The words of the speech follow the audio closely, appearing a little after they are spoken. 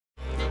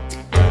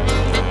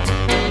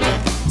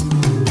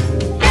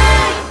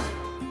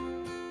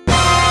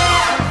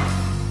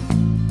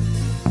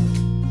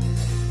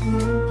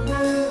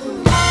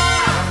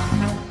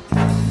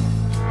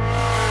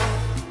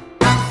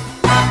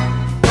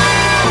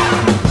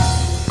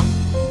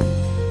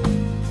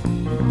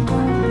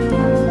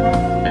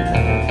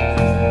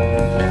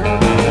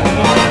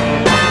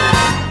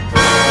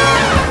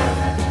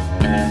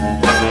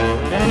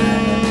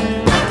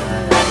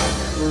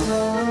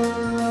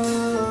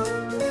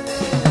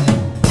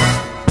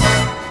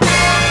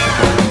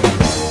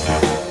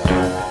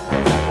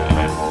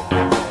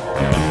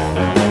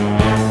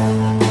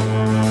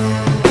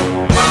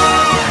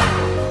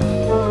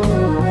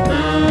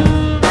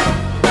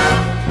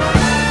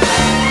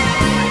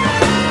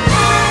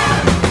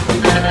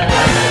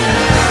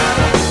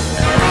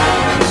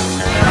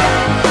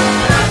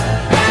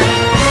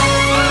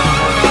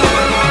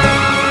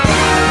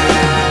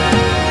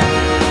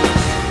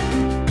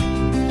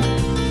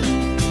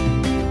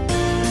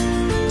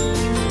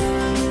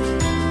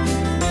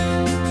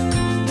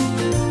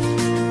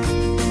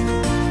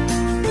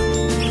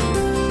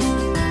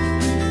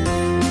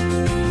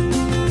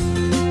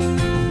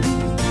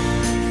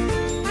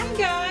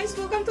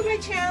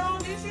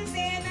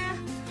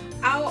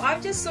I'm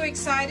just so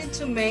excited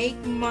to make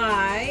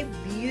my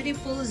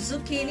beautiful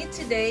zucchini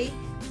today,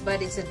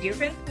 but it's a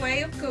different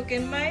way of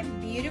cooking my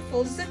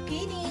beautiful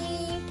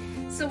zucchini.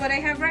 So what I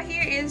have right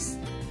here is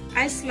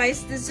I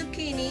sliced the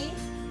zucchini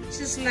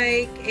just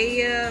like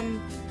a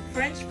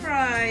French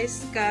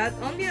fries, cut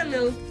only a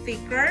little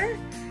thicker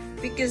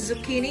because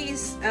zucchini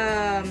is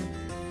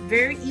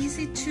very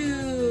easy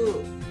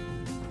to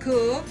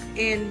cook,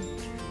 and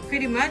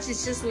pretty much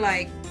it's just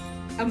like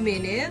a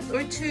minute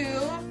or two.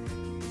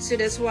 So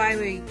that's why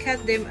we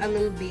cut them a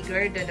little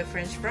bigger than the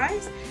French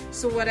fries.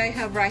 So what I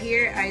have right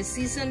here, I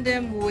seasoned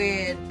them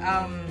with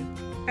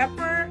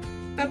pepper,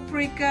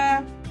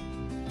 paprika,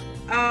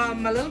 a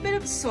little bit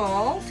of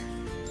salt,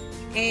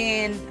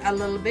 and a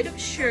little bit of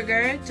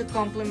sugar to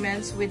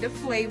complement with the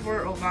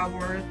flavor of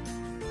our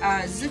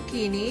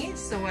zucchini.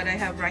 So what I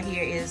have right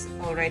here is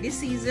already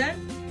seasoned.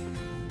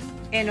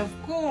 And of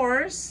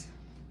course,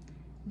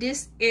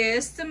 this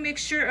is the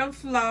mixture of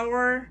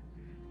flour,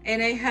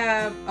 and I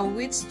have a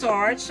wheat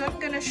starch. So I'm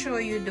gonna show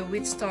you the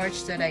wheat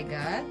starch that I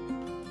got.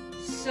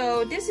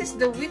 So this is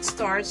the wheat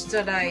starch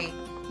that I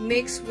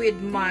mixed with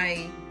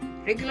my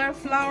regular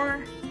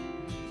flour,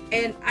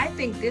 and I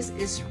think this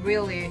is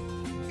really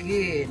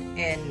good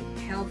and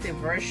healthy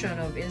version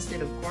of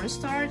instead of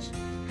cornstarch.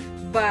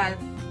 But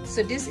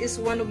so this is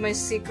one of my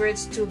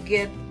secrets to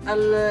get a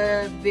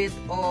little bit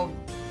of,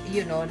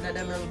 you know, not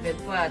a little bit,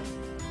 but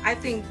I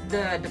think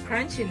the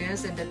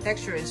crunchiness and the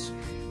texture is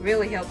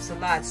really helps a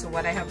lot. So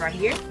what I have right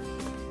here,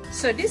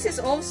 so this is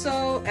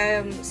also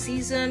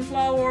seasoned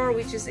flour,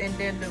 which is, and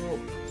then the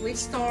wheat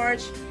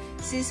starch,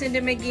 season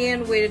them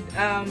again with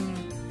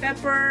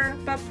pepper,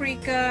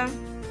 paprika,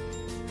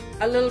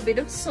 a little bit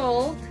of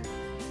salt,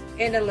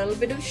 and a little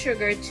bit of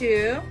sugar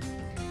too.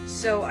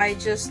 So I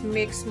just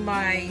mix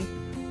my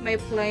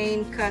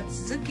plain cut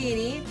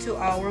zucchini to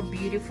our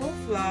beautiful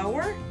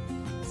flour.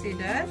 See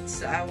that?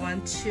 So I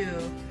want to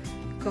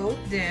coat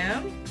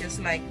them just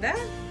like that.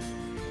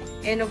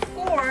 And of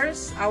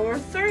course, our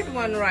third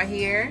one right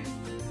here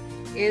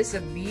is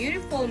a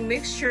beautiful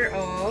mixture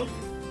of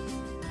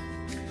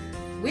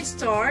wheat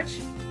starch,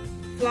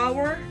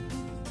 flour,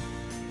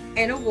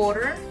 and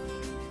water,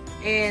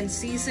 and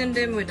season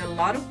them with a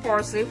lot of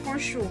parsley for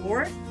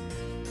sure.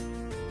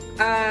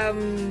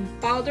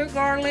 Powdered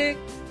garlic.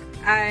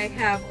 I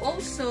have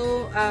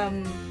also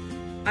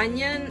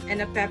onion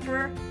and a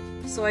pepper.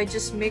 So I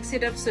just mix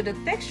it up so the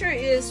texture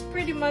is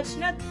pretty much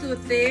not too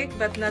thick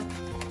but not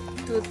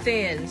too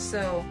thin.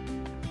 So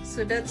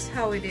that's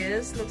how it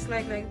is. Looks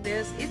like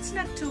this. It's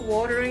not too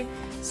watery.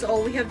 So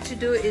all we have to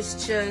do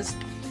is just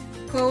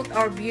coat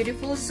our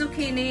beautiful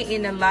zucchini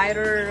in a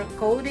lighter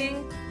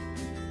coating.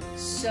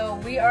 So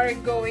we are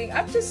going,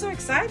 I'm just so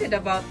excited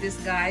about this,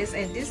 guys,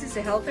 and this is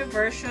a healthy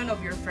version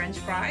of your French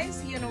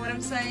fries, you know what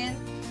I'm saying?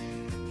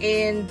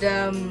 And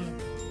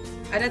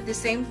at the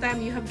same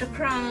time you have the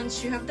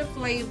crunch, you have the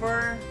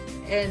flavor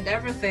and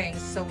everything.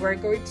 So we're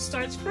going to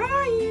start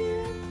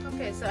frying.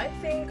 Okay, so I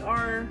think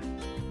our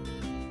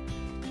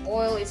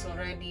oil is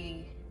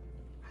already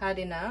hot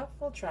enough.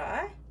 We'll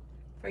try.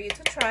 For you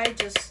to try,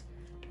 just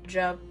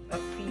drop a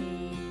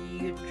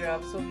few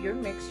drops of your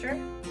mixture.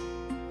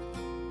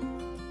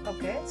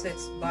 Okay, so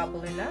it's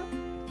bubbling up.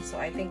 So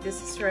I think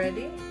this is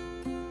ready.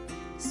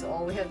 So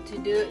all we have to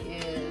do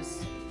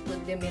is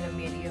put them in a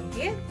medium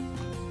heat,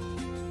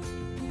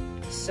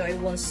 so it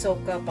won't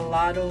soak up a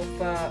lot of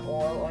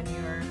oil on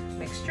your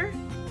mixture.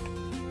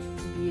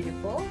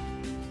 Beautiful.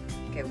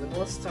 Okay, we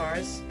will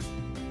start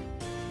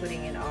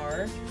putting in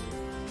our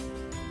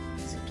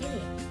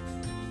zucchini.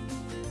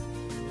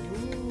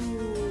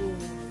 Ooh.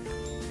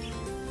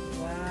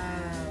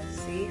 Wow,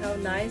 see how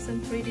nice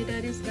and pretty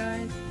that is,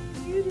 guys?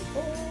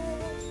 Beautiful.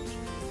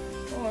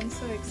 Oh, I'm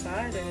so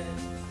excited.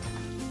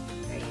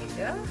 There you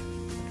go.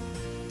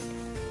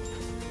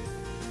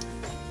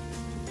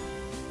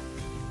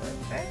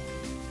 Perfect.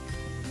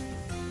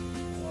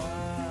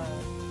 Wow,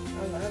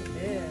 I love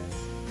this.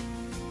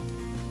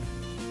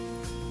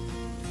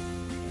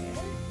 Okay.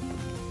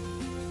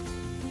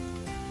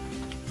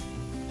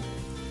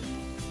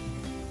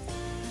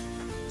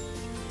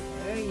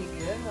 There you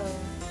go.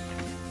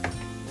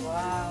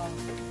 Wow.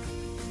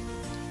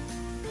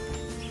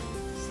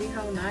 See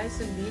how nice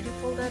and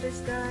beautiful that is,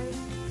 guys?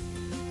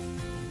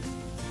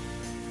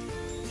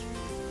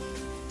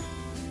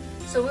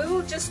 So we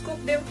will just cook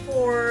them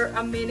for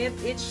a minute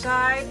each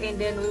side, and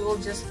then we will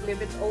just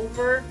flip it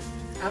over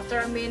after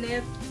a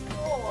minute.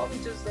 Oh,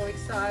 I'm just so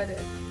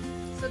excited.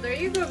 So there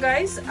you go,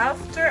 guys.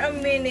 After a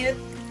minute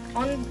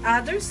on the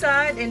other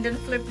side, and then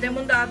flip them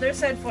on the other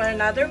side for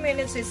another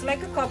minute. So it's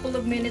like a couple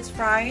of minutes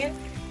frying.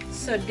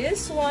 So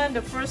this one,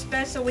 the first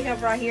batch that we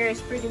have right here,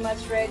 is pretty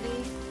much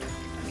ready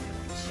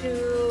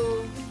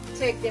to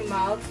take them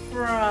out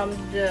from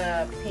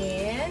the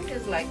pan,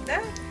 just like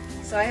that.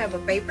 So I have a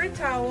paper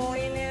towel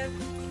in it.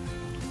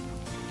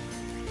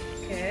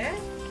 Okay.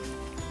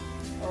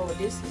 Oh,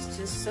 this is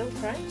just so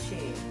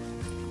crunchy.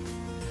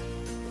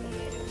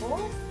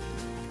 Beautiful.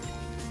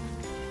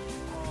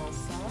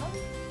 Awesome.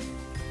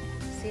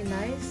 See,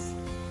 nice.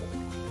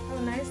 How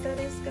nice that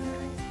is, guys.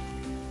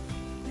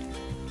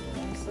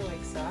 I'm so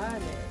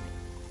solid.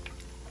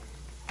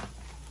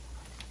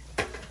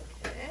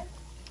 Okay.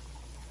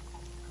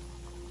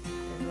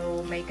 And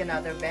we'll make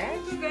another batch.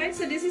 Okay, guys,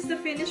 so this is the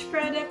finished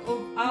product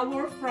of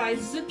our fried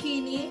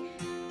zucchini.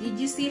 Did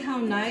you see how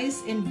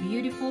nice and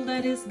beautiful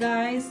that is,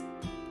 guys?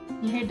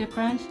 You heard the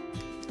crunch?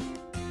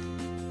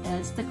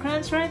 That's the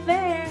crunch right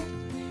there.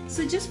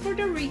 So just for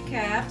the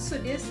recap, so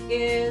this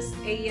is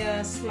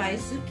a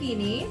sliced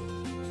zucchini,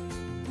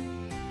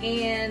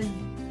 and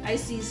I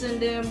season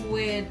them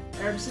with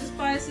herbs and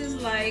spices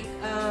like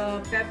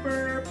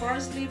pepper,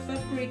 parsley,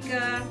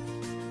 paprika,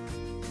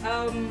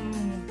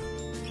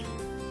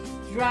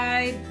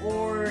 dried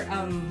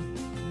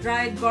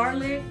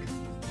garlic,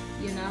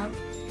 you know.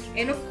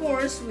 And of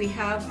course, we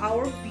have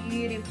our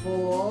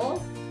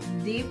beautiful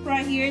dip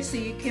right here, so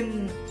you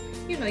can,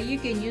 you know, you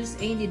can use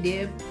any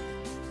dip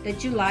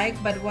that you like.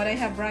 But what I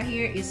have right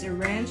here is a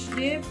ranch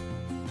dip,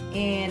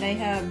 and I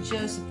have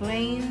just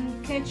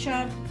plain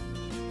ketchup,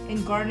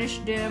 and garnish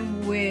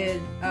them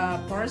with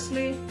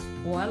parsley.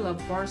 Oh, I love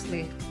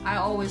parsley. I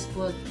always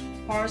put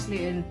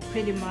parsley in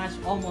pretty much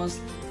almost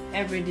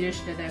every dish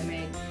that I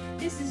make.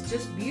 This is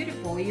just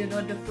beautiful, you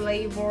know, the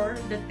flavor,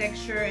 the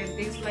texture, and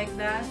things like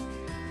that.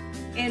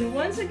 And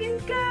once again,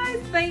 guys,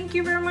 thank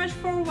you very much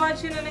for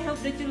watching, and I hope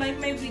that you like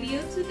my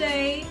video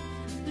today.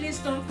 Please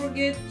don't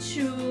forget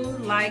to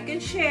like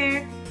and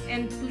share,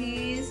 and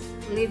please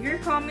leave your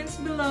comments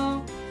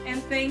below.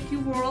 And thank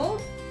you,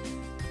 world.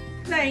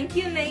 Thank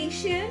you,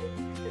 nation.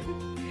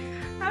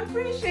 I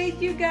appreciate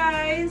you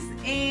guys,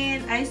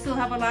 and I still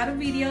have a lot of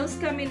videos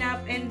coming up.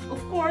 And of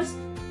course,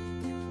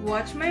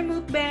 watch my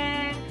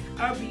mukbang,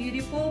 our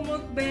beautiful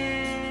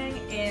mukbang,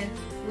 and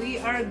we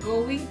are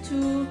going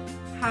to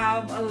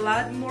have a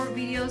lot more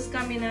videos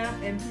coming up.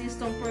 And please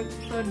don't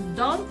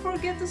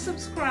forget to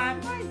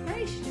subscribe. My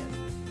gracious.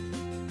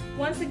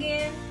 Once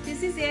again,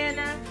 this is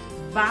Anna.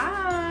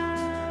 Bye.